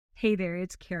Hey there,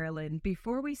 it's Carolyn.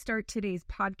 Before we start today's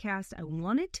podcast, I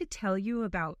wanted to tell you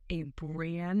about a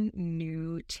brand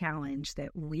new challenge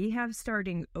that we have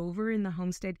starting over in the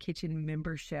Homestead Kitchen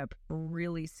membership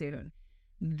really soon.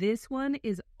 This one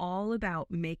is all about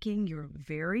making your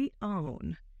very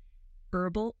own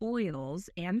herbal oils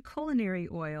and culinary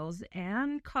oils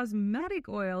and cosmetic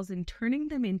oils and turning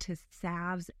them into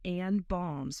salves and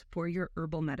balms for your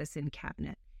herbal medicine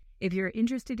cabinet. If you're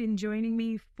interested in joining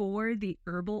me for the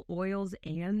Herbal Oils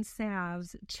and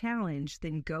Salves Challenge,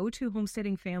 then go to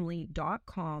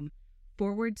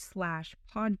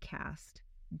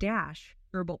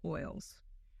homesteadingfamily.com/podcast-herbal oils.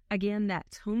 Again,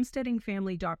 that's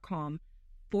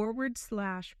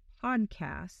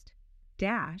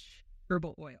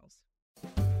homesteadingfamily.com/podcast-herbal oils.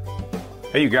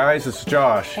 Hey you guys, this is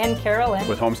Josh. And Carolyn.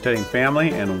 With Homesteading Family,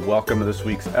 and welcome to this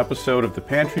week's episode of the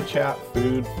Pantry Chat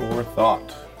Food for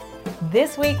Thought.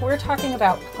 This week we're talking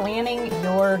about planning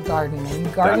your garden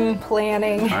and garden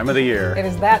planning. Time of the year. It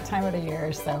is that time of the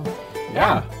year, so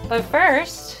yeah. But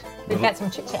first, we've got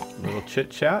some chit-chat. A little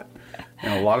chit-chat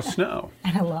and a lot of snow.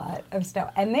 And a lot of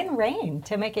snow. And then rain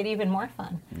to make it even more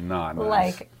fun. Not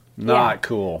nice.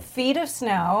 Cool. Feet of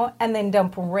snow and then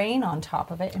dump rain on top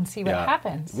of it and see what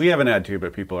happens. We haven't had to,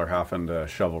 but people are having to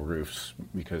shovel roofs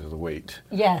because of the weight.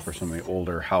 Yes. For some of the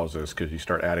older houses, because you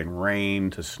start adding rain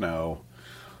to snow.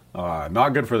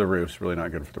 Not good for the roofs, really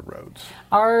not good for the roads.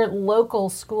 Our local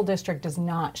school district does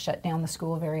not shut down the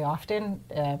school very often.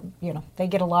 They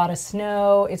get a lot of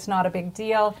snow. It's not a big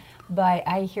deal. But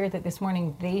I hear that this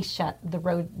morning they shut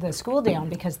the school down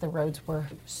because the roads were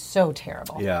so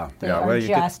terrible. They are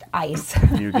just ice.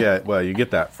 you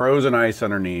get that frozen ice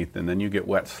underneath, and then you get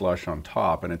wet slush on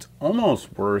top, and it's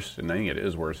almost worse, and I think it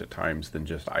is worse at times than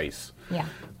just ice. Yeah.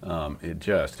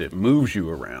 It moves you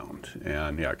around,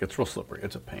 and it gets real slippery.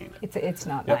 It's a pain. It's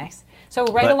not nice. So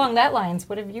along that lines,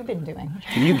 what have you been doing?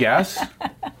 Can you guess?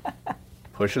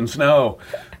 Pushing snow,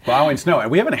 plowing snow. And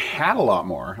we haven't had a lot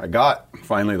more. I got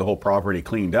finally the whole property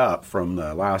cleaned up from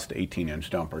the last 18-inch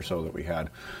dump or so that we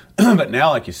had. But now,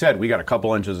 like you said, we got a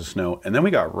couple inches of snow, and then we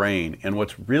got rain. And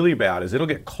what's really bad is it'll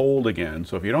get cold again.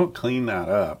 So if you don't clean that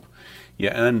up, you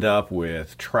end up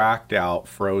with tracked out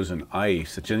frozen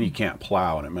ice that you can't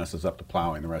plow, and it messes up the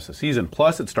plowing the rest of the season.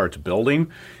 Plus it starts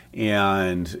building,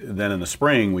 and then in the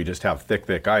spring we just have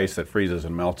thick ice that freezes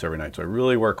and melts every night. So I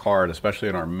really work hard, especially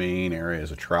in our main areas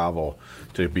of travel,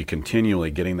 to be continually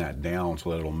getting that down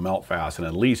so that it'll melt fast, and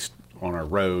at least on our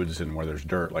roads and where there's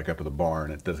dirt, like up to the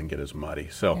barn, it doesn't get as muddy.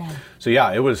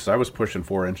 I was pushing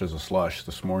 4 inches of slush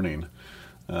this morning.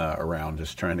 Around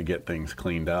just trying to get things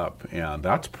cleaned up, and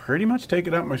that's pretty much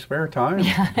taking up my spare time.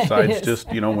 Besides just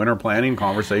winter planning,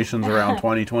 conversations around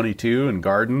 2022 and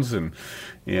gardens and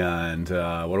what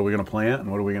are we going to plant and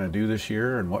what are we going to do this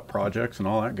year and what projects and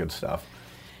all that good stuff.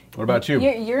 What about you?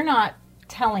 You're not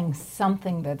telling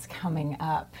something that's coming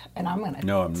up, and I'm going to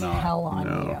tell on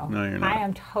you. No, you're not. I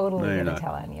am totally going to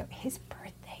tell on you. His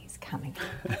birthday's coming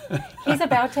up. He's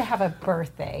about to have a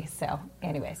birthday, so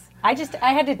anyways. I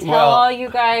had to tell all you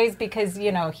guys because,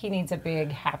 he needs a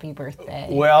big happy birthday.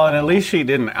 Well, and at least she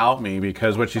didn't out me,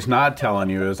 because what she's not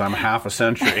telling you is I'm half a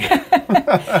century.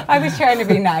 I was trying to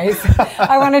be nice.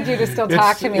 I wanted you to still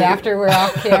talk to me after we're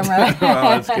off camera.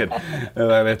 Well, that's good.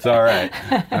 It's all right.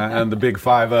 And the big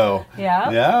 5-0. Yeah?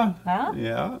 Yeah. Well,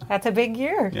 yeah. That's a big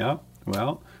year. Yeah.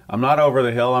 Well, I'm not over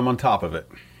the hill. I'm on top of it.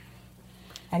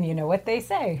 And you know what they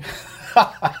say.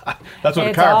 That's what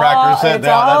the chiropractor said. It's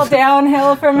all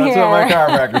downhill from here. That's what my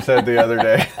chiropractor said the other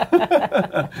day.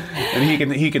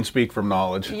 And he can speak from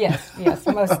knowledge. Yes.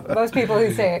 Most people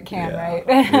who say it can, right?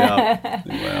 Yeah.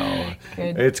 Well,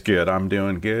 good. It's good. I'm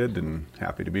doing good and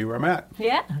happy to be where I'm at.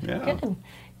 Yeah.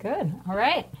 Good. All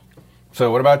right.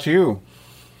 So what about you?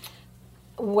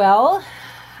 Well,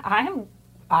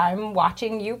 I'm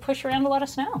watching you push around a lot of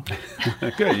snow.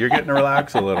 Good. You're getting to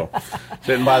relax a little.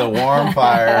 Sitting by the warm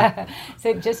fire.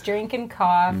 Just drinking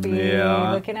coffee,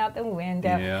 looking out the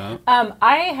window. Yeah.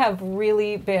 I have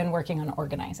really been working on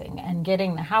organizing and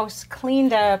getting the house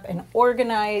cleaned up and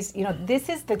organized. This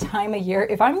is the time of year.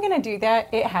 If I'm going to do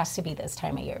that, it has to be this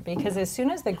time of year, because as soon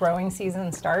as the growing season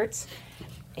starts,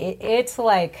 it's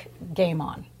like game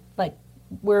on. Like,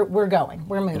 we're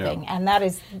moving, and that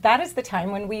is the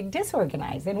time when we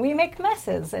disorganize and we make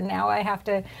messes, and now I have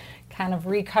to kind of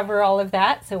recover all of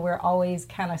that, so we're always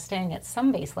kind of staying at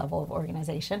some base level of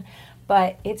organization.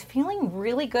 But it's feeling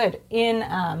really good. In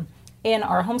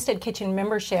our Homestead Kitchen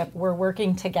membership, we're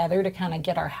working together to kind of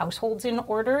get our households in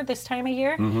order this time of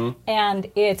year, and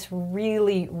it's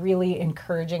really, really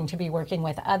encouraging to be working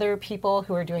with other people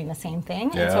who are doing the same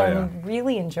thing, and so I'm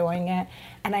really enjoying it,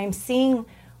 and I'm seeing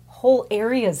whole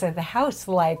areas of the house,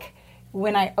 like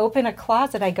when I open a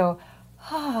closet, I go,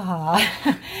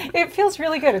 it feels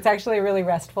really good. It's actually a really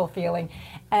restful feeling.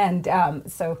 And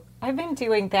so I've been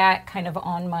doing that kind of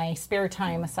on my spare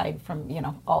time, aside from,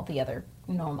 all the other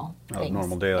normal things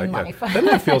normal day in like life. that. Doesn't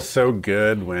it feel so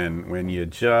good when you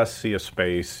just see a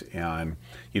space and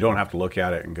you don't have to look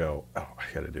at it and go, oh,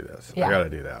 I got to do this. Yeah. I got to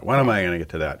do that. When am I going to get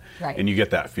to that? Right. And you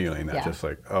get that feeling that Yeah. just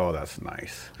like, oh, that's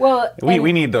nice. Well,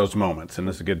 We need those moments, and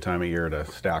this is a good time of year to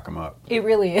stack them up. it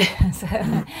really is.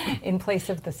 In place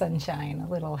of the sunshine, a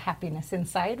little happiness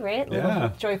inside, right? Yeah.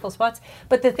 Little joyful spots.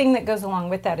 But the thing that goes along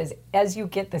with that is, as you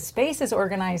get the spaces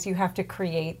organized, you have to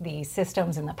create the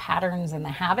systems and the patterns and the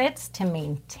habits to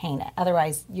maintain it.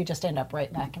 Otherwise, you just end up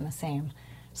right back in the same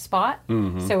spot.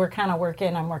 Mm-hmm. So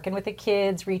I'm working with the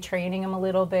kids, retraining them a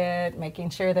little bit, making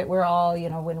sure that we're all,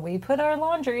 when we put our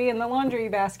laundry in the laundry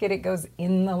basket, it goes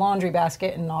in the laundry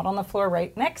basket and not on the floor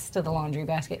right next to the laundry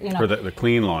basket. For the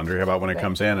clean laundry, how about when it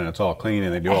comes in and it's all clean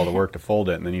and they do all the work to fold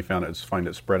it, and then you find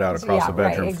it spread out across the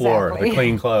bedroom floor, exactly. the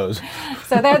clean clothes.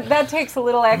 So that takes a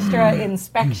little extra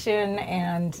inspection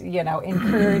and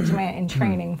encouragement and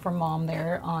training from Mom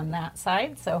there on that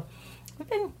side. So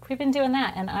we've been doing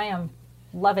that, and I am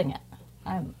loving it.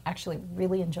 I'm actually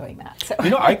really enjoying that. So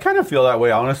I kind of feel that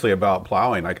way, honestly, about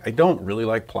plowing. Like, I don't really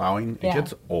like plowing. It Yeah.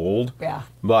 gets old. Yeah.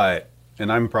 And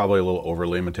I'm probably a little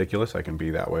overly meticulous. I can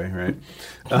be that way, right?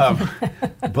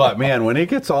 But man, when it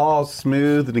gets all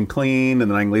smooth and clean,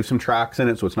 and then I can leave some tracks in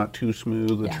it so it's not too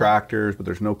smooth with tractors, but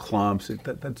there's no clumps.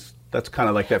 That's kind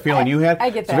of like that feeling you had. I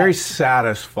get It's that. very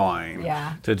satisfying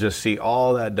Yeah. to just see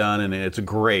all that done, and it's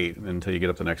great until you get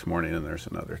up the next morning and there's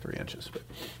another 3 inches. But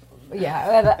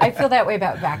yeah, I feel that way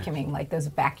about vacuuming, like those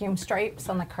vacuum stripes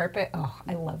on the carpet. Oh,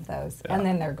 I love those. Yeah. And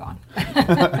then they're gone.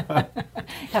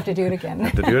 Have to do it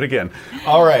again. to do it again.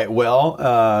 All right. Well,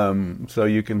 so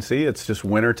you can see it's just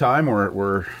winter time.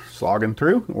 We're slogging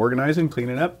through, organizing,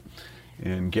 cleaning up,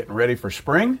 and getting ready for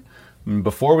spring.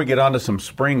 Before we get on to some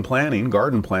spring planning,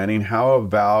 garden planning, how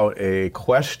about a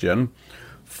question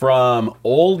from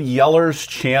Old Yeller's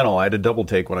channel? I had a double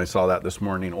take when I saw that this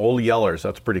morning. Old Yeller's,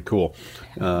 that's pretty cool.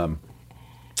 And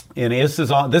this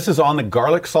is on the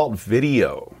garlic salt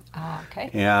video. Okay.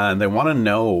 And they want to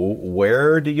know,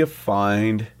 where do you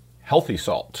find healthy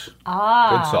salt?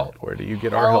 Good salt. Where do you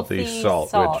get our healthy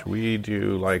salt? Which we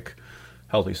do like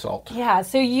healthy salt. Yeah,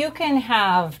 so you can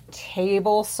have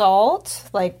table salt,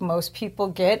 like most people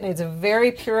get. It's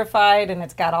very purified, and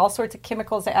it's got all sorts of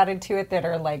chemicals added to it that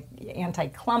are like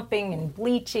anti-clumping and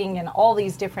bleaching and all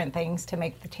these different things to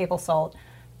make the table salt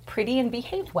pretty and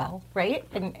behave well, right?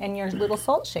 And your little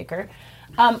salt shaker.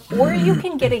 Or you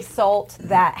can get a salt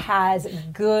that has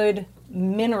good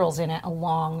minerals in it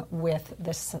along with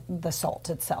the salt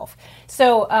itself.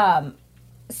 So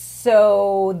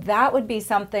that would be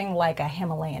something like a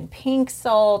Himalayan pink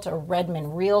salt or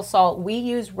Redmond real salt. We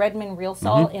use Redmond real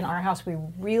salt in our house. We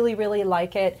really, really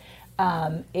like it.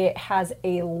 It has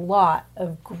a lot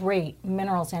of great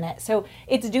minerals in it. So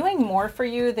it's doing more for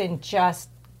you than just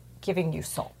giving you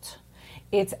salt.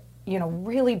 It's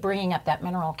really bringing up that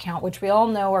mineral count, which we all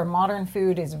know our modern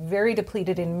food is very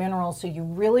depleted in minerals, so you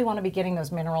really want to be getting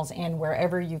those minerals in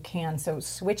wherever you can. So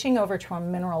switching over to a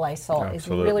mineralized salt is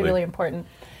really, really important.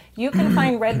 You can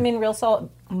find Redmond real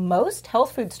salt most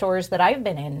health food stores that I've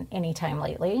been in anytime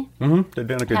lately. They've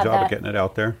done a good job of getting it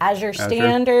out there. Azure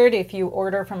Standard, if you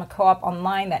order from a co-op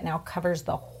online, that now covers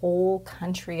the whole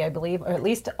country, I believe, or at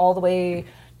least all the way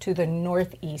to the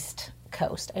northeast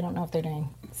coast. I don't know if they're doing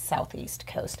southeast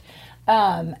coast.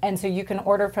 And so you can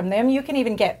order from them. You can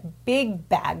even get big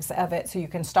bags of it so you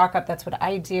can stock up. That's what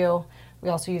I do. We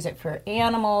also use it for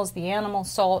animals. The animal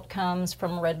salt comes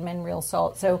from Redmond real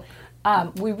salt. So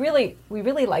we really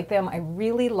like them. I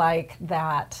really like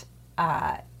that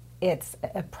it's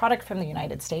a product from the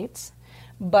United States,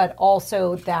 but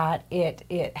also that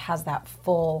it has that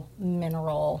full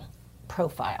mineral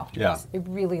profile. Yeah. I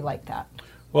really like that.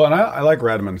 Well, and I like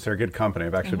Redmond's. They're a good company.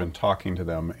 I've actually been talking to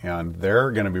them, and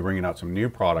they're going to be bringing out some new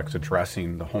products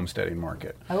addressing the homesteading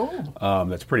market. Oh.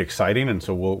 That's pretty exciting, and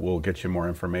so we'll get you more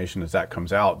information as that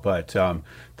comes out. But while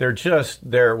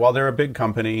they're a big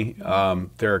company,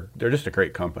 they're just a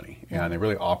great company, and they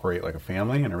really operate like a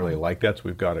family, and I really like that. So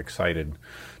we've got excited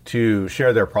to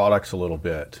share their products a little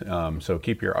bit. So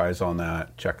keep your eyes on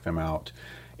that. Check them out.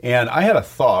 And I had a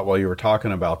thought while you were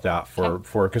talking about that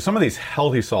because some of these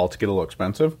healthy salts get a little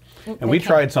expensive. And we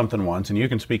tried something once, and you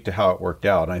can speak to how it worked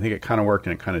out. And I think it kind of worked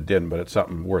and it kind of didn't, but it's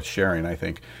something worth sharing, I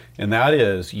think. And that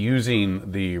is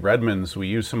using the Redmonds. We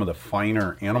use some of the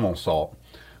finer animal salt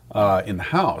in the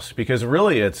house because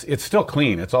really it's still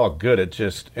clean. It's all good.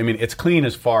 It's clean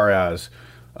as far as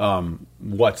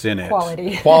what's in it.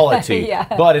 Quality. Yeah.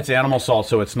 But it's animal salt,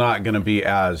 so it's not going to be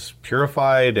as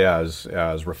purified, as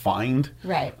refined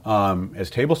right. As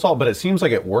table salt. But it seems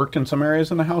like it worked in some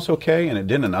areas in the house okay, and it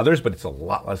didn't in others, but it's a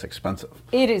lot less expensive.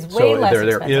 It is way less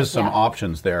expensive. There is some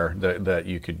options there that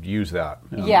you could use that.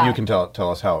 Yeah. You can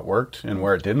tell us how it worked and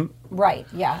where it didn't. Right,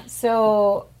 yeah.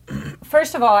 So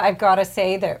first of all, I've got to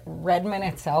say that Redmond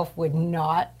itself would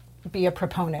not be a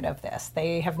proponent of this.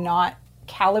 They have not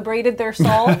calibrated their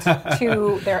salt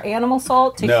to their animal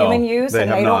salt to human use,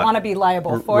 and they don't want to be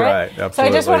liable for it. Absolutely. So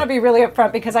I just want to be really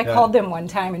upfront, because I called them one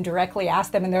time and directly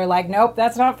asked them, and they're like, nope,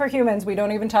 that's not for humans. We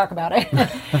don't even talk about it.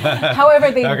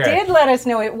 However, they did let us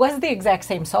know it was the exact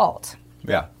same salt.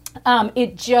 Yeah.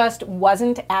 It just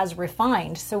wasn't as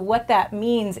refined. So what that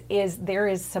means is there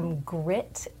is some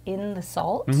grit in the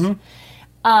salt,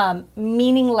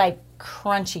 meaning like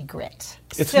crunchy grit.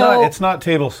 It's not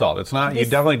table salt. It's not. You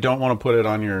definitely don't want to put it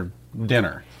on your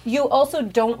dinner. You also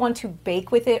don't want to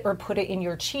bake with it or put it in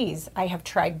your cheese. I have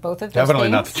tried both of those Definitely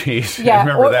things. not the cheese. Yeah, I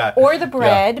remember that. Or the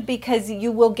bread, because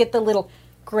you will get the little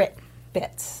grit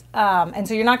bits. And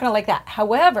so you're not going to like that.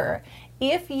 However,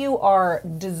 if you are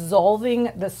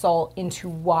dissolving the salt into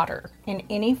water in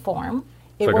any form,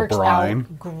 it like works a brine.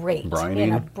 out great. Brining.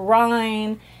 In a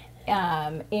brine,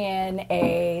 in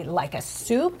a like a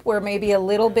soup where maybe a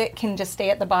little bit can just stay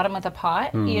at the bottom of the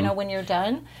pot, when you're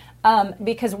done.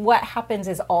 Because what happens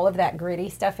is all of that gritty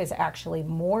stuff is actually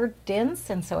more dense,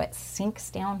 and so it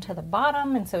sinks down to the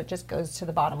bottom, and so it just goes to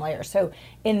the bottom layer. So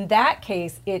in that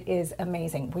case, it is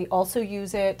amazing. We also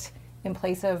use it in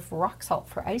place of rock salt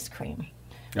for ice cream.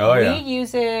 Oh, we yeah.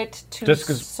 use it to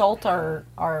salt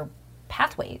our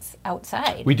pathways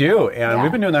outside. We do, and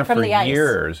we've been doing that for the ice.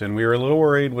 years, and we were a little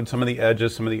worried would some of the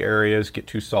edges, some of the areas get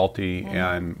too salty,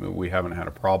 and we haven't had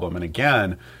a problem. And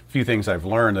again, a few things I've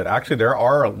learned that actually there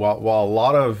are, while a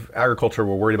lot of agriculture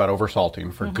were worried about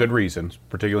oversalting for good reasons,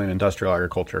 particularly in industrial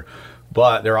agriculture,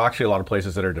 but there are actually a lot of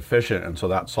places that are deficient, and so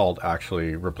that salt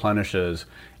actually replenishes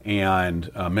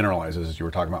and mineralizes, as you were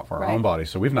talking about, for our own body.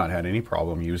 So we've not had any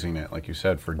problem using it, like you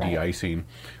said, for de-icing,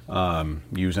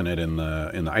 using it in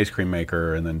the ice cream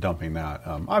maker and then dumping that.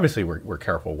 Obviously, we're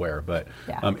careful where, but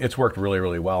it's worked really,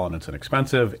 really well, and it's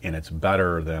inexpensive, and it's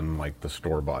better than like the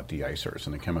store-bought de-icers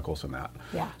and the chemicals in that.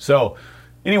 Yeah. So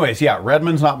anyways,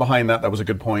 Redmond's not behind that. That was a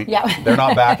good point. Yeah. They're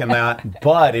not backing that,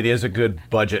 but it is a good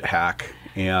budget hack.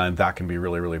 And that can be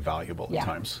really, really valuable at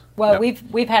times. Well,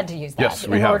 we've had to use that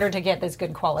in order to get this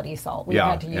good quality salt. We've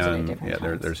had to use it at different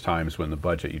times. There's times when the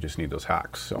budget, you just need those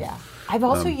hacks. So. Yeah. I've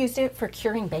also used it for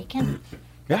curing bacon.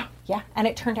 Yeah. Yeah, and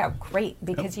it turned out great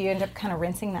because you end up kind of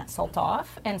rinsing that salt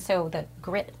off, and so the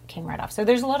grit came right off. So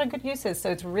there's a lot of good uses.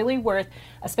 So it's really worth,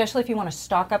 especially if you want to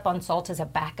stock up on salt as a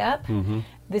backup,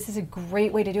 this is a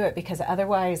great way to do it, because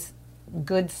otherwise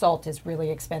good salt is really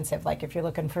expensive. Like if you're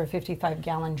looking for a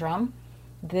 55-gallon drum,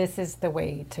 this is the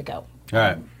way to go. All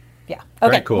right. Yeah.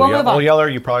 Okay. Very cool. We'll move on. Yeller,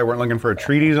 you probably weren't looking for a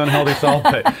treatise on healthy salt,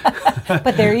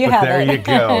 but there you have it. There you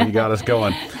go. You got us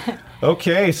going.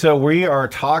 Okay, so we are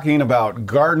talking about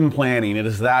garden planning. It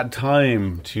is that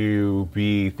time to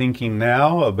be thinking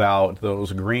now about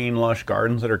those green, lush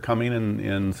gardens that are coming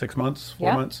in 6 months,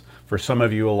 4 months. For some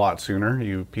of you, a lot sooner.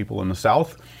 You people in the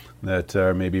South that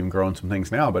are maybe even growing some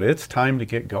things now, but it's time to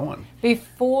get going.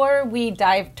 Before we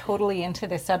dive totally into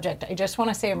this subject, I just want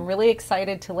to say I'm really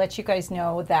excited to let you guys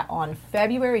know that on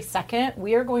February 2nd,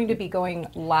 we are going to be going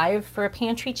live for a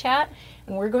pantry chat,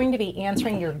 and we're going to be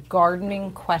answering your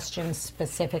gardening questions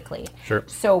specifically. Sure.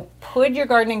 So put your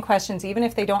gardening questions, even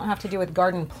if they don't have to do with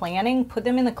garden planning, put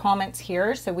them in the comments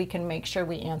here so we can make sure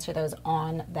we answer those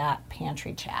on that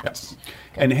pantry chat. Yep.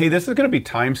 And hey, this is going to be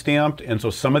time-stamped, and so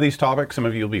some of these topics, some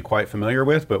of you will be quite familiar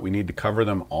with, but we need to cover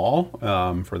them all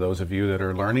for those of you that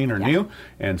are learning or new,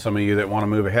 and some of you that want to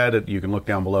move ahead, you can look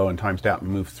down below and timestamp and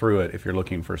move through it if you're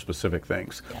looking for specific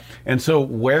things. Yep. And so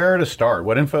where to start?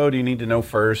 What info do you need to know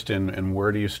first, and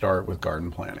where do you start with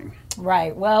garden planning?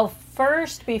 Right. Well,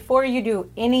 first, before you do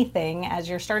anything, as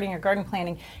you're starting your garden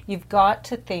planning, you've got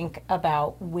to think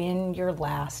about when your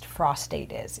last frost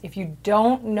date is. If you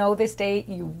don't know this date,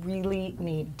 you really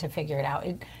need to figure it out.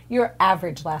 Your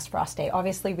average last frost date.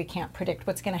 Obviously, we can't predict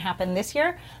what's going to happen this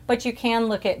year, but you can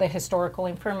look at the historical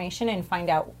information and find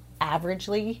out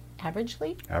averagely,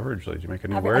 did you make a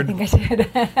new word? I think I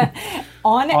did.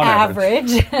 On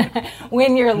average,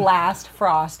 when your last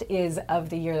frost is of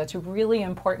the year. That's a really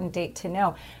important date to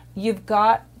know. You've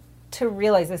got to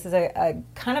realize this is a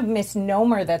kind of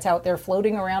misnomer that's out there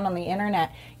floating around on the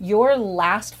internet. Your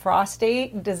last frost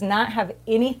date does not have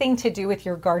anything to do with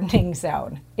your gardening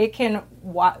zone. It can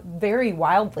vary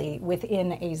wildly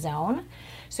within a zone.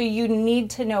 So you need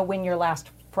to know when your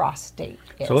last frost date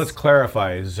is. So let's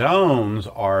clarify. Zones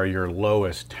are your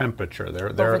lowest temperature.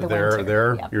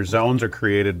 Your zones are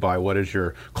created by what is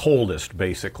your coldest,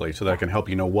 basically, so that can help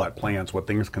you know what plants, what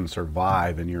things can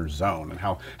survive in your zone, and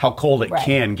how cold it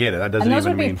can get it. That doesn't and those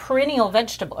even would mean be perennial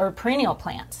vegetable or perennial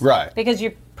plants, right? Because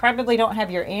you probably don't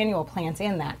have your annual plants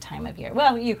in that time of year.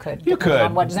 Well, you could. You could.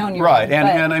 On what zone you're right. in.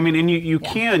 And I mean, and you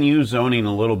can use zoning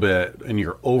a little bit in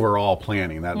your overall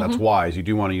planning. That's wise. You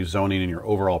do want to use zoning in your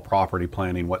overall property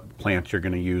planning, what plants you're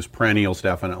going to use, perennials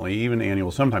definitely, even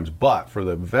annuals sometimes. But for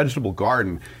the vegetable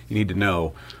garden, you need to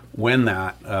know when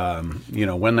that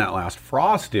when that last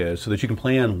frost is, so that you can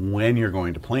plan when you're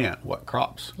going to plant what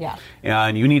crops. Yeah.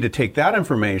 And you need to take that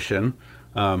information.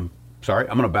 Sorry,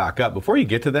 I'm going to back up. Before you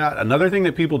get to that, another thing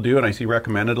that people do, and I see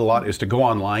recommended a lot, is to go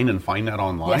online and find that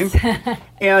online. Yes.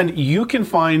 And you can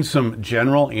find some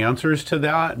general answers to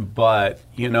that, but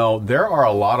there are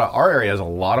our area has a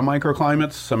lot of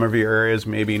microclimates. Some of your areas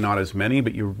maybe not as many,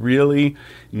 but you really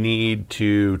need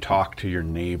to talk to your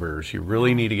neighbors. You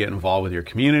really need to get involved with your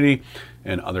community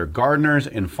and other gardeners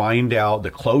and find out the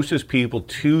closest people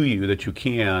to you that you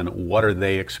can, what are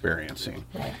they experiencing?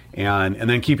 Right. And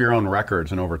then keep your own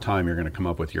records, and over time you're going to come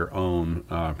up with your own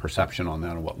perception on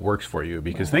that and what works for you,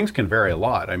 because things can vary a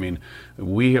lot. I mean,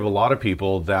 we have a lot of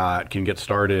people that can get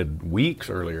started weeks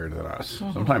earlier than us,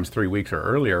 sometimes 3 weeks or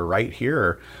earlier right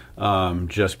here,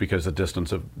 just because the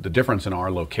difference in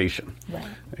our location,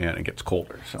 and it gets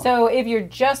colder. So if you're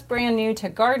just brand new to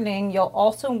gardening, you'll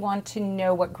also want to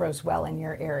know what grows well in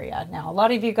your area. Now, a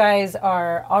lot of you guys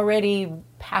are already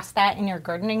past that in your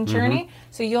gardening journey,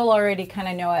 so you'll already kind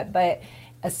of know it, but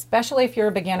especially if you're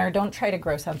a beginner, don't try to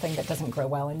grow something that doesn't grow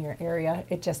well in your area.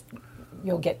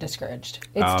 You'll get discouraged.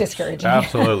 It's discouraging.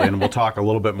 Absolutely, and we'll talk a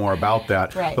little bit more about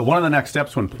that. Right. But one of the next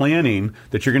steps when planning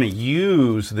that you're going to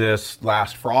use this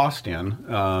last frost in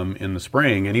the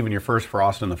spring, and even your first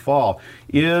frost in the fall,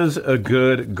 is a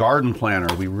good garden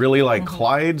planner. We really like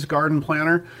Clyde's garden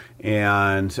planner,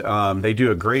 and they do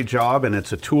a great job, and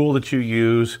it's a tool that you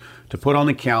use to put on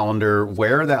the calendar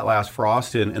where that last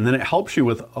frost in, and then it helps you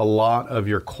with a lot of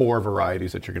your core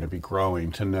varieties that you're going to be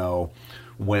growing to know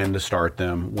when to start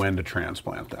them, when to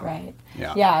transplant them. Right.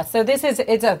 Yeah. So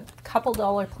it's a couple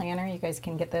 $1 planner. You guys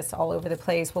can get this all over the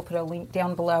place. We'll put a link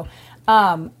down below.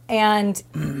 And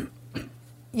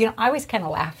I always kind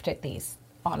of laughed at these.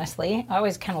 Honestly, I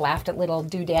always kind of laughed at little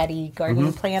doodaddy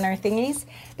garden planner thingies,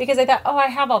 because I thought, I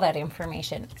have all that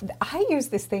information. I use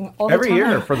this thing all the time. Every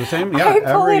year for the same, I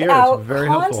pull every it year. out It's very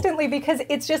constantly helpful. because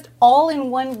it's just all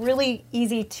in one really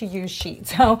easy to use sheet.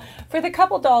 So for the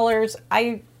couple $,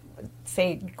 I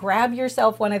say grab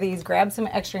yourself one of these, grab some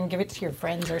extra and give it to your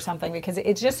friends or something, because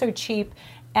it's just so cheap,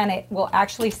 and it will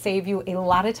actually save you a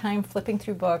lot of time flipping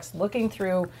through books, looking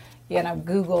through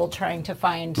Google, trying to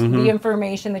find the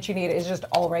information that you need. Is just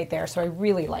all right there. So I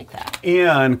really like that.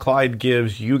 And Clyde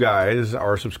gives you guys,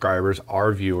 our subscribers,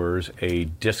 our viewers, a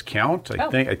discount.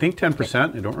 I think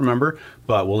 10%. I don't remember,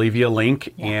 but we'll leave you a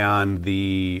link and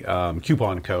the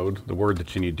coupon code, the word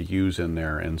that you need to use in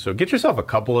there. And so get yourself a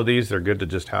couple of these. They're good to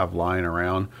just have lying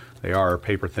around. They are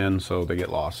paper thin, so they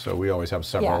get lost. So we always have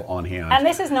several on hand. And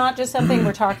this is not just something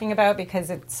we're talking about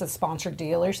because it's a sponsored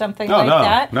deal or something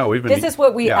that. No, this is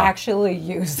what we actually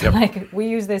use. Yep. Like, we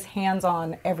use this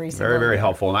hands-on every single very year.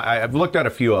 helpful. And I've looked at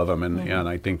a few of them, and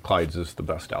I think Clyde's is the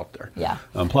best out there. Yeah.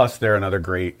 Plus, they're another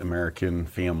great American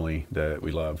family that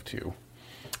we love to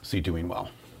see doing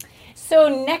well.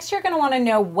 So next you're going to want to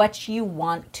know what you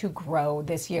want to grow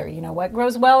this year. What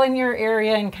grows well in your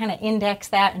area, and kind of index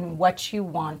that and what you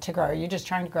want to grow. Are you just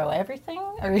trying to grow everything?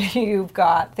 Or you've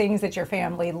got things that your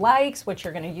family likes, what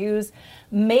you're going to use?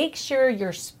 Make sure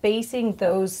you're spacing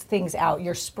those things out.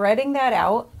 You're spreading that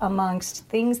out amongst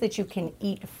things that you can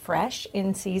eat fresh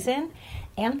in season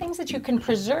and things that you can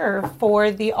preserve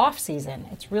for the off season.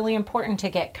 It's really important to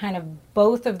get kind of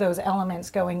both of those elements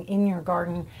going in your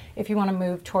garden if you want to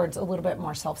move towards a little bit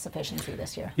more self-sufficiency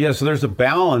this year. Yeah, so there's a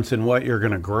balance in what you're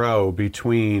going to grow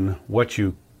between what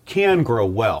you can grow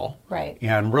well. Right.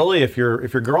 And really, if you're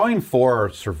growing for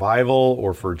survival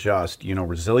or for just,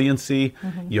 resiliency,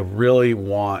 you really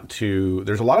want to,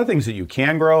 there's a lot of things that you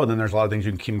can grow, and then there's a lot of things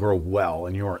you can grow well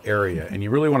in your area. And you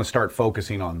really want to start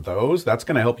focusing on those. That's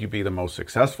going to help you be the most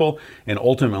successful and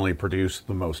ultimately produce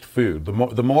the most food.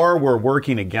 The more we're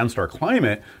working against our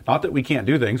climate, not that we can't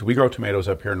do things. We grow tomatoes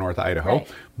up here in North Idaho,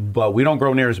 but we don't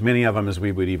grow near as many of them as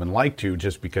we would even like to,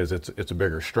 just because it's a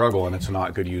bigger struggle and it's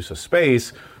not good use of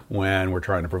space. when we're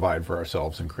trying to provide for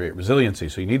ourselves and create resiliency.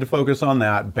 So you need to focus on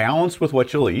that, balanced with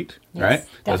what you'll eat, Yes, right?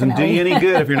 Doesn't do you any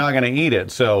good if you're not going to eat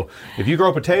it. So if you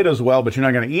grow potatoes well, but you're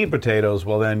not going to eat potatoes,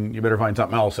 well, then you better find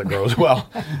something else that grows well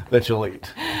that you'll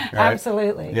eat. Right?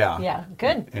 Absolutely. Yeah. Yeah.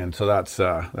 Good. And so that's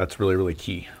really, really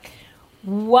key.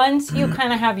 Once you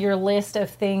kind of have your list of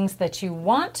things that you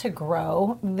want to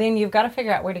grow, then you've got to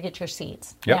figure out where to get your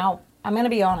seeds. Yep. Now, I'm going to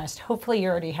be honest. Hopefully, you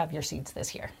already have your seeds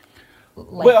this year.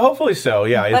 Well, hopefully so.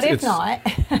 Yeah. But if not,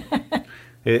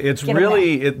 it's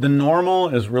really, the normal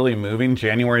is really moving.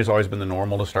 January has always been the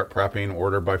normal to start prepping,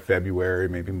 order by February,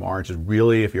 maybe March is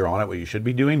really, if you're on it, what you should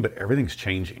be doing, but everything's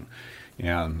changing.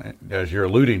 And as you're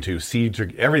alluding to,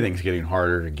 everything's getting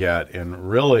harder to get,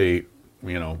 and really,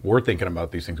 we're thinking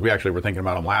about these things. We actually were thinking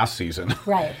about them last season.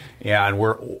 Right. And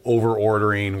we're over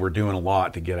ordering. We're doing a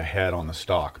lot to get ahead on the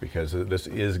stock because this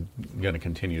is going to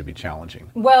continue to be challenging.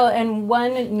 Well, and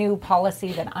one new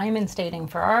policy that I'm instating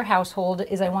for our household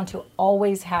is I want to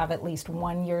always have at least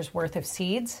 1 year's worth of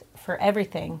seeds for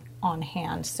everything on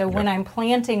hand. So when I'm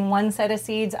planting one set of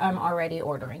seeds, I'm already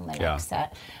ordering the next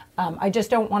set. I just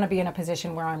don't want to be in a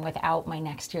position where I'm without my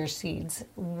next year's seeds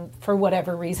for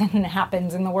whatever reason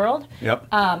happens in the world. Yep.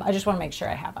 I just want to make sure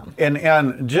I have them.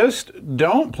 And just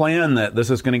don't plan that this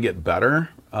is going to get better.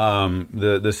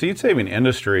 The seed saving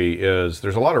industry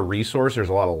there's a lot of resource, there's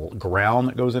a lot of ground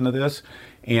that goes into this,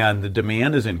 and the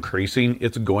demand is increasing.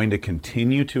 It's going to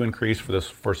continue to increase for this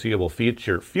foreseeable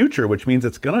future, which means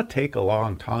it's going to take a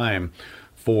long time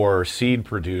for seed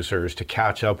producers to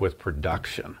catch up with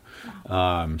production.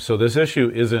 So this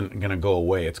issue isn't going to go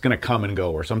away. It's going to come and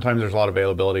go, or sometimes there's a lot of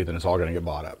availability, then it's all going to get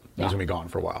bought up. It's going to be gone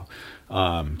for a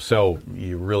while. So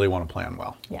you really want to plan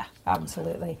well. Yeah,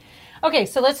 absolutely. Okay,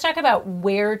 so let's talk about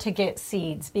where to get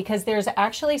seeds, because there's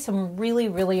actually some really,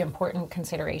 really important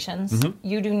considerations. Mm-hmm.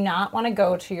 You do not want to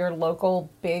go to your local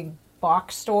big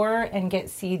box store and get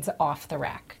seeds off the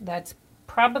rack. That's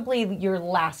probably your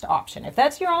last option. If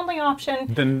that's your only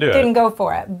option, then go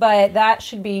for it. But that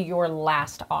should be your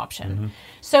last option. Mm-hmm.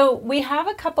 So we have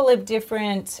a couple of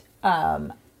different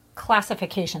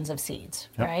classifications of seeds,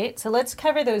 right? So let's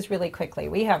cover those really quickly.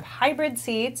 We have hybrid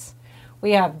seeds.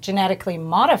 We have genetically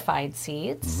modified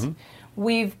seeds. Mm-hmm.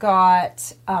 We've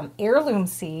got heirloom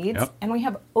seeds, and we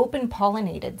have open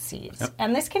pollinated seeds. Yep.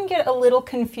 And this can get a little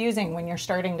confusing when you're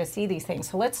starting to see these things.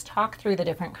 So let's talk through the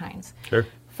different kinds. Sure.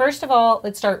 First of all,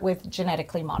 let's start with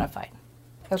genetically modified.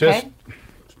 Okay?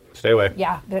 Just stay away.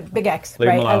 Yeah, the big X, leave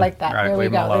right? them alone. I like that. Right, there we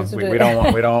go.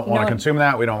 We don't want to consume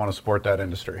that. We don't want to support that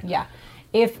industry. Yeah.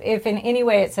 If in any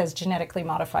way it says genetically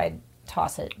modified,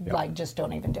 toss it. Like, just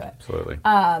don't even do it. Absolutely.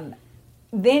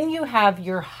 Then you have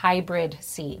your hybrid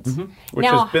seeds. Mm-hmm. Which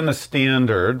has been the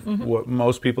standard, what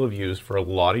most people have used for a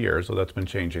lot of years, so that's been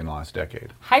changing in the last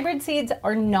decade. Hybrid seeds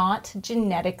are not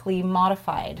genetically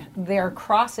modified. They're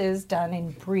crosses done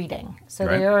in breeding. So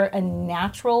they're a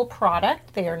natural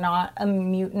product. They are not a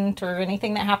mutant or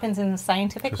anything that happens in the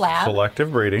scientific lab.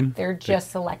 Selective breeding. They're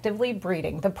just selectively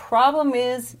breeding. The problem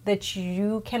is that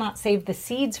you cannot save the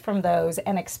seeds from those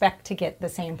and expect to get the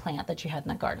same plant that you had in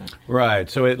the garden. Right,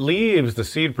 so it leaves the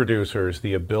seed producers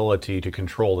the ability to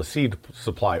control the seed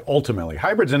supply ultimately.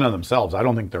 Hybrids in and of themselves, I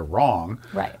don't think they're wrong.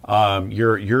 Right.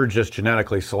 You're just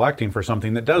genetically selecting for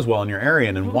something that does well in your area,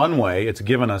 and in one way it's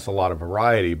given us a lot of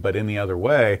variety, but in the other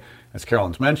way, as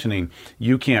Carolyn's mentioning,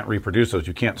 you can't reproduce those.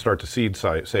 You can't start to seed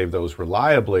save those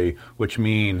reliably, which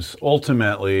means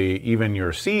ultimately even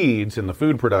your seeds in the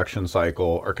food production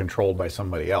cycle are controlled by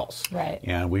somebody else. Right.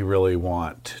 And we really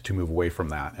want to move away from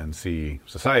that and see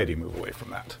society move away from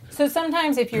that. So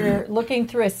sometimes if you're looking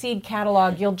through a seed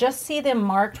catalog, you'll just see them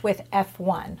marked with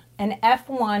F1. And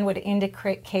F1 would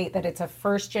indicate that it's a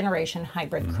first generation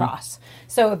hybrid cross.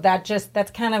 So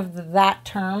that's kind of that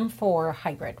term for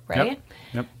hybrid, right?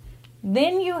 Yep.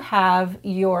 Then you have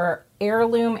your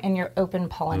heirloom and your open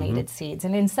pollinated seeds.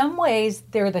 And in some ways,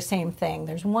 they're the same thing.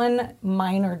 There's one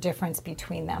minor difference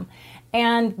between them.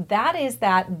 And that is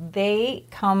that they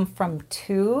come from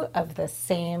two of the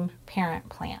same parent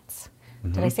plants.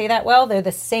 Did I say that well? They're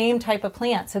the same type of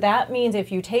plant. So that means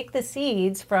if you take the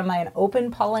seeds from an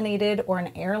open pollinated or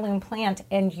an heirloom plant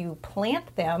and you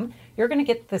plant them, you're going to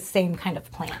get the same kind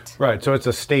of plant. Right. So it's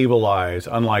a stabilized,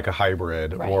 unlike a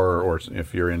hybrid, or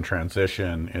if you're in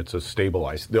transition, it's a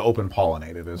stabilized. The open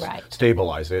pollinated is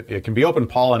stabilized. It can be open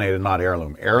pollinated, not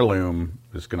heirloom. Heirloom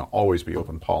is going to always be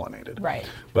open pollinated. Right.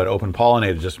 But open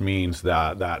pollinated just means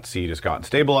that that seed has gotten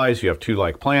stabilized. You have two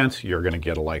like plants, you're going to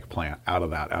get a like plant out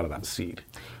of that seed.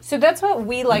 So that's what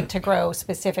we like to grow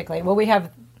specifically. Well, we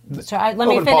have let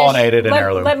me pollinated and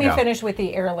heirloom. Let me finish with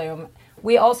the heirloom.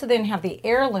 We also then have the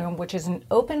heirloom, which is an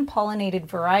open pollinated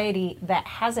variety that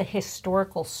has a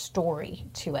historical story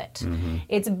to it.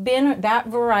 That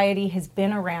variety has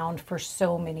been around for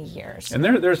so many years. And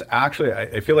there's actually,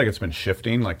 I feel like it's been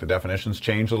shifting, like the definitions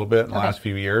changed a little bit in the last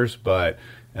few years,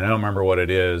 and I don't remember what it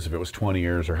is, if it was 20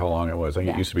 years or how long it was. I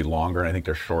think it used to be longer, and I think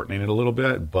they're shortening it a little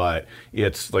bit, but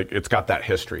it's got that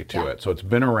history to it. So it's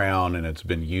been around and it's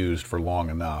been used for long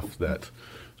enough that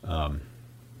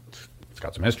it's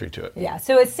got some history to it. Yeah,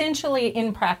 so essentially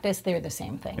in practice, they're the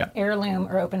same thing, heirloom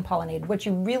or open pollinated. What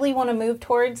you really want to move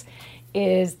towards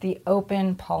is the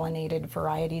open pollinated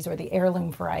varieties or the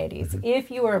heirloom varieties.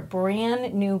 If you are a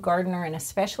brand new gardener, and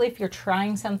especially if you're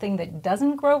trying something that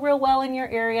doesn't grow real well in your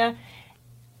area,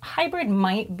 hybrid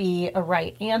might be a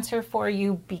right answer for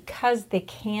you because they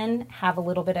can have a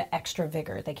little bit of extra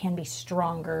vigor. They can be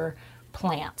stronger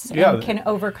plants and can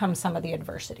overcome some of the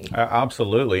adversity.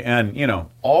 Absolutely. And,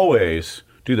 always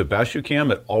do the best you can,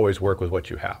 but always work with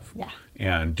what you have. Yeah.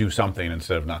 And do something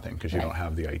instead of nothing because you don't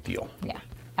have the ideal. Yeah,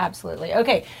 absolutely.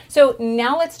 Okay, so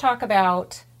now let's talk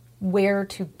about where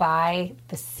to buy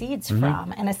the seeds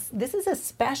from. And this is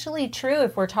especially true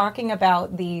if we're talking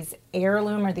about these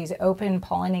heirloom or these open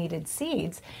pollinated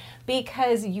seeds,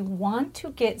 because you want to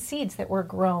get seeds that were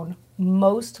grown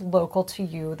most local to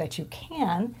you that you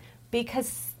can,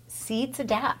 because seeds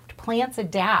adapt, plants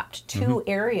adapt to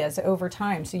areas over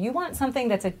time. So you want something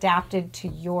that's adapted to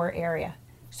your area.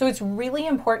 So it's really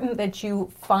important that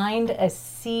you find a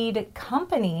seed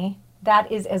company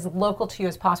that is as local to you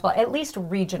as possible, at least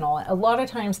regional. A lot of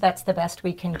times that's the best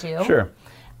we can do. Sure.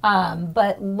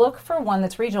 But look for one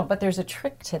that's regional. But there's a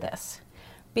trick to this.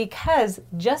 Because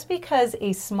just because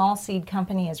a small seed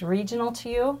company is regional to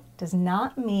you does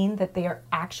not mean that they are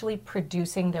actually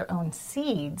producing their own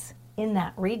seeds in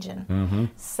that region.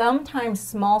 Sometimes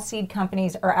small seed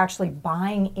companies are actually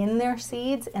buying in their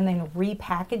seeds and then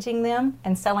repackaging them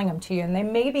and selling them to you. And they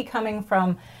may be coming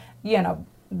from,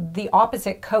 the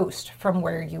opposite coast from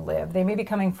where you live. They may be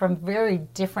coming from very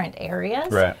different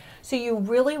areas. Right. So you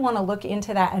really want to look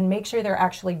into that and make sure they're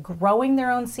actually growing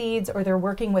their own seeds, or they're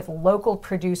working with local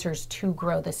producers to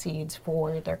grow the seeds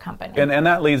for their company. And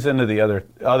that leads into the other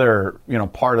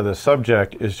part of the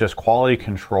subject is just quality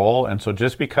control. And so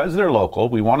just because they're local,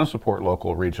 we want to support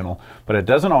local, regional, but it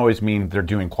doesn't always mean they're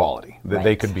doing quality. That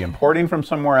They could be importing from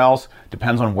somewhere else.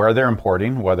 Depends on where they're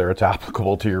importing, whether it's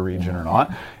applicable to your region or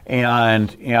not. And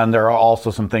there are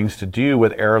also some things to do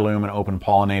with heirloom and open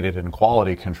pollinated and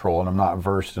quality control. And I'm not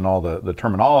versed in all the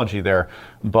terminology there,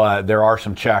 but there are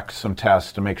some checks, some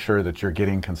tests to make sure that you're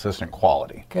getting consistent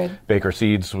quality. Good. Baker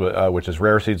Seeds, which is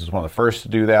Rare Seeds, is one of the first to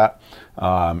do that.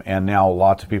 And now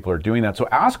lots of people are doing that. So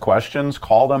ask questions,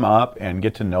 call them up and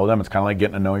get to know them. It's kind of like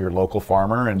getting to know your local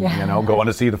farmer and, going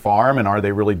to see the farm and are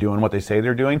they really doing what they say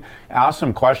they're doing? Ask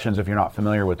some questions if you're not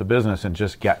familiar with the business and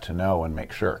just get to know and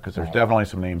make sure, because there's definitely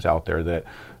some names out there that,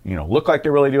 look like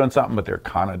they're really doing something, but they're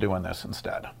kind of doing this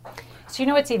instead.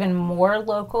 So it's even more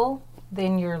local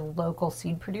than your local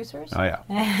seed producers? Oh,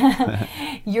 yeah.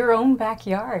 Your own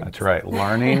backyard. That's right.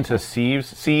 Learning to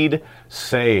seed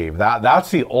save.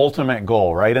 That's the ultimate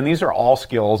goal, right? And these are all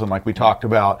skills. And like we talked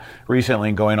about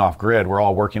recently going off grid, we're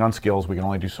all working on skills. We can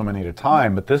only do so many at a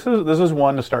time. But this is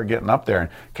one to start getting up there. And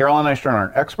Carol and I still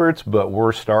aren't experts, but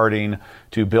we're starting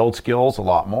to build skills a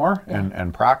lot more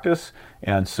and practice.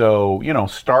 And so,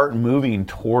 start moving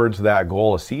towards that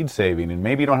goal of seed saving. And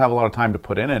maybe you don't have a lot of time to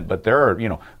put in it, but there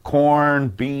are, corn,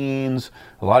 beans,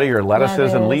 a lot of your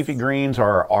lettuces and leafy greens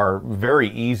are very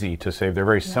easy to save. They're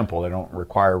very simple. They don't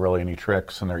require really any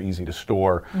tricks and they're easy to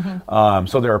store.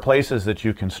 So there are places that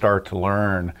you can start to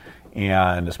learn.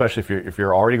 And especially if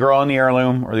you're already growing the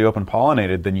heirloom or the open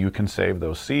pollinated, then you can save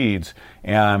those seeds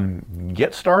and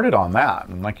get started on that.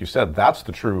 And like you said, that's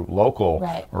the true local,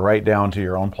 right down to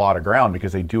your own plot of ground,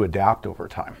 because they do adapt over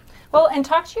time. Well, and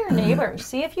talk to your neighbors.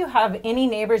 See if you have any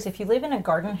neighbors. If you live in a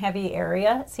garden-heavy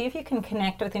area, see if you can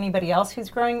connect with anybody else who's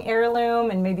growing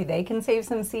heirloom, and maybe they can save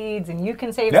some seeds and you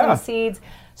can save some seeds.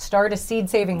 Start a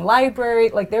seed-saving library.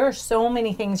 Like, there are so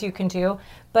many things you can do,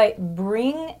 but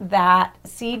bring that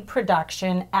seed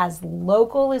production as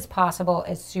local as possible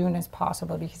as soon as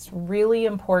possible, because it's really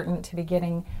important to be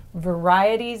getting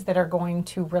varieties that are going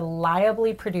to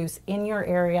reliably produce in your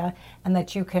area and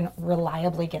that you can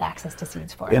reliably get access to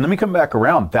seeds for. And let me come back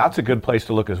around. That's a good place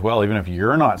to look as well. Even if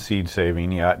you're not seed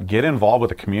saving yet, get involved with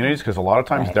the communities, because a lot of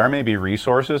times there may be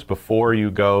resources before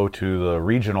you go to the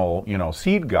regional,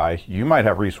 seed guy. You might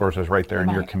have resources resources right there in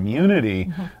your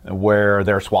community where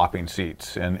they're swapping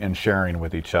seats and sharing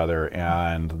with each other,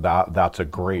 and that's a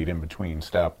great in-between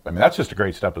step. I mean, that's just a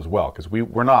great step as well, because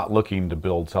we're not looking to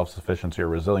build self-sufficiency or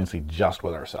resiliency just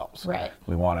with ourselves. Right.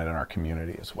 We want it in our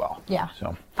community as well. Yeah.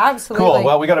 So absolutely. cool.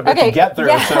 Well, we got a bit to get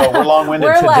through, so we're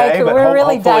long-winded today, but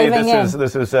really hopefully diving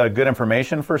this is good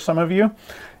information for some of you.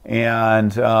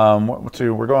 And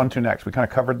we're going to next. We kind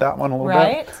of covered that one a little bit.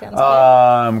 Right. Sounds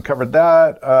good. Covered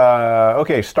that.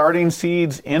 Okay, starting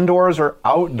seeds indoors or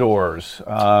outdoors.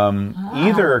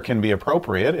 Either can be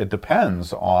appropriate. It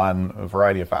depends on a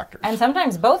variety of factors. And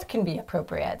sometimes both can be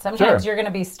appropriate. Sometimes you're going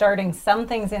to be starting some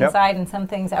things inside and some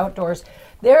things outdoors.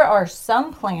 There are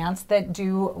some plants that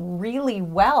do really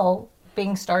well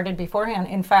being started beforehand.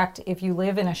 In fact, if you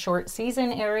live in a short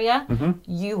season area,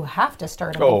 you have to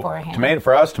start them beforehand.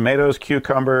 For us, tomatoes,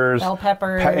 cucumbers, bell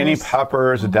peppers, any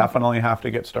peppers definitely have to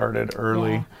get started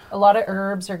early. Yeah. A lot of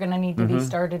herbs are going to need to be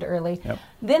started early. Yep.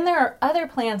 Then there are other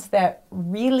plants that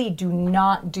really do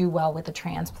not do well with the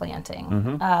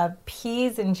transplanting.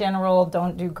 Peas in general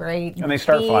don't do great. And they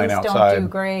start flying outside. Don't do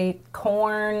great.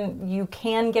 Corn you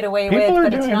can get away People with, are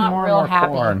but it's doing not more real and more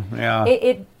happy. corn.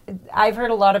 Yeah. I've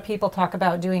heard a lot of people talk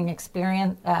about doing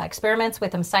experiments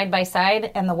with them side by side,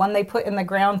 and the one they put in the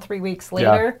ground 3 weeks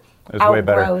later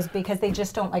outgrows because they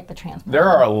just don't like the transplant. There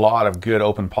are a lot of good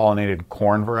open pollinated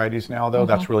corn varieties now, though.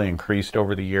 That's really increased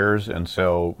over the years, and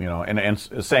so and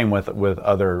same with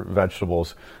other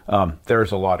vegetables.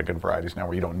 There's a lot of good varieties now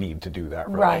where you don't need to do that,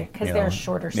 really. Right, because they're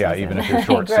shorter season. Yeah, even if you're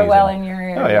short they grow season. well in your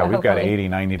area. Oh yeah, we've got hopefully. 80,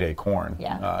 90-day corn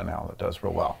now that does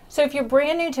real well. So if you're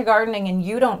brand new to gardening and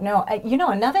you don't know,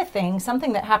 another thing,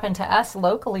 something that happened to us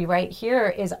locally right here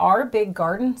is our big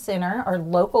garden center, our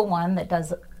local one that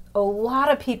does a lot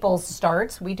of people's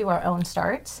starts. We do our own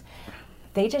starts.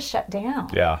 They just shut down.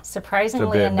 Yeah.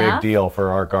 Surprisingly it's a enough. big deal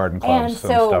for our garden clubs and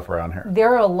stuff around here.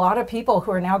 There are a lot of people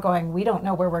who are now going, we don't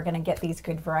know where we're going to get these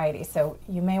good varieties. So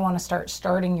you may want to start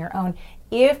starting your own.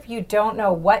 If you don't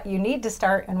know what you need to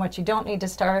start and what you don't need to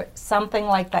start, something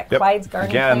like that Clyde's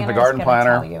Garden Planner the garden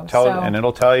planner tell you. And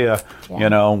it'll tell you,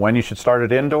 when you should start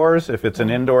it indoors, if it's an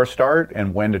indoor start,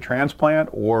 and when to transplant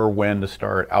or when to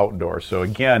start outdoors. So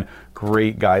again,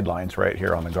 great guidelines right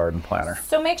here on the garden planner.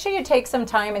 So make sure you take some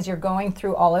time as you're going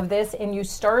through all of this and you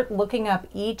start looking up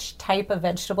each type of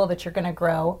vegetable that you're going to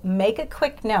grow. Make a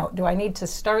quick note. Do I need to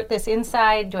start this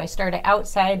inside? Do I start it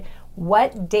outside?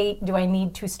 What date do I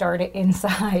need to start it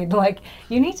inside?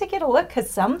 You need to get a look, because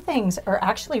some things are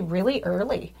actually really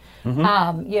early.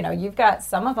 You've got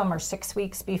some of them are 6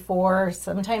 weeks before,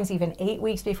 sometimes even 8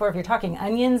 weeks before. If you're talking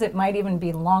onions, it might even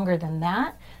be longer than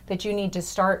that you need to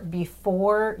start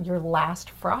before your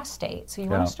last frost date. So you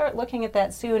want to start looking at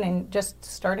that soon and just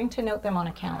starting to note them on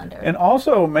a calendar. And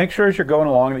also make sure as you're going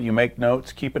along that you make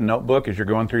notes, keep a notebook as you're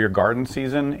going through your garden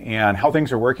season and how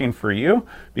things are working for you,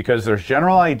 because there's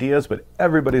general ideas, but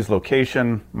everybody's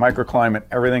location, microclimate,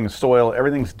 everything's soil,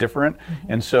 everything's different.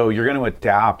 And so you're going to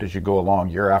adapt as you go along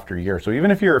year after year. So even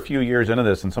if you're a few years into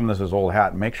this and some of this is old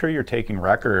hat, make sure you're taking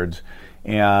records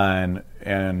and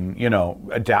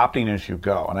adapting as you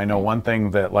go. And I know one thing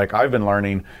that I've been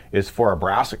learning is for our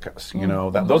brassicas,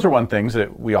 those are one things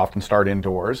that we often start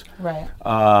indoors. Right.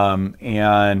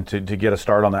 And to get a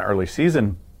start on that early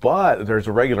season, but there's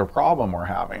a regular problem we're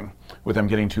having with them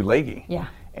getting too leggy. Yeah.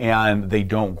 And they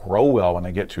don't grow well when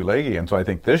they get too leggy. And so I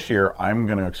think this year I'm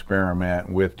going to experiment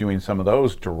with doing some of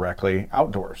those directly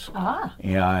outdoors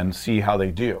and see how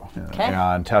they do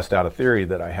and test out a theory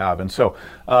that I have. And so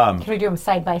can we do them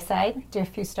side by side? Do a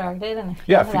few started and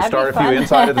if you start a few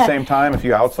inside at the same time, a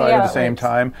few outside at the same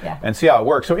time, and see how it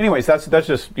works. So anyways, that's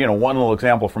just one little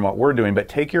example from what we're doing. But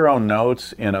take your own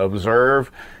notes and observe,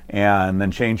 and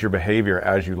then change your behavior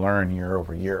as you learn year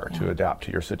over year to adapt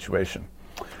to your situation.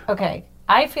 Okay.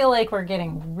 I feel like we're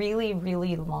getting really,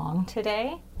 really long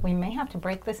today. We may have to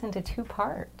break this into 2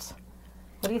 parts.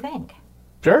 What do you think?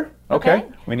 Sure. Okay.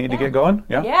 We need to get going.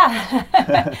 Yeah.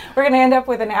 We're going to end up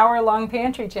with an hour-long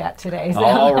pantry chat today. So.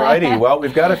 All righty. Well,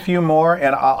 we've got a few more,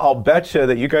 and I'll bet you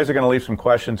that you guys are going to leave some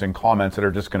questions and comments that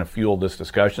are just going to fuel this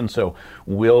discussion. So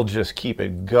we'll just keep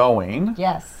it going.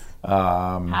 Yes.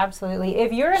 Absolutely.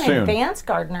 If you're an advanced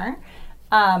gardener,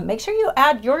 make sure you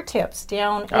add your tips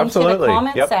down into the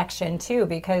comment section too,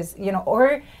 because,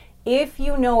 or if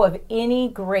you know of any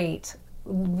great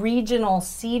regional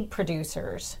seed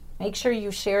producers, make sure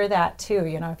you share that too.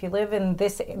 If you live in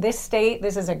this state,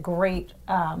 this is a great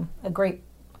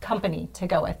company to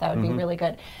go with. That would be really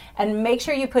good. And make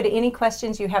sure you put any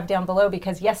questions you have down below,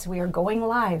 because yes, we are going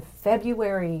live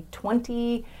February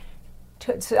 2nd.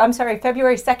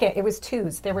 It was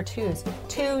 2s. There were 2s.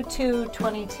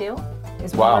 2/2/22.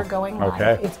 is when Wow. we're going live.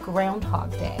 Okay. It's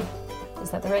Groundhog Day. Is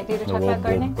that the right day to talk about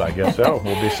gardening? I guess so.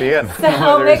 We'll be seeing So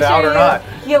whether make it's out sure or not.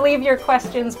 you leave your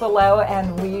questions below,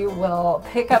 and we will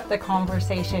pick up the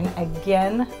conversation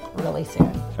again really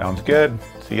soon. Sounds good.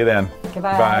 See you then.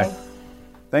 Goodbye. Bye.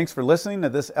 Thanks for listening to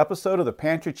this episode of the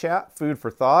Pantry Chat Food for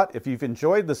Thought. If you've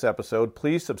enjoyed this episode,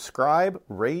 please subscribe,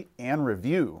 rate, and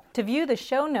review. To view the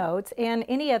show notes and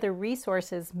any other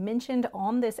resources mentioned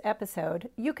on this episode,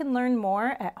 you can learn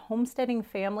more at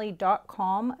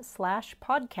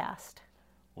homesteadingfamily.com/podcast.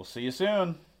 We'll see you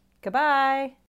soon. Goodbye.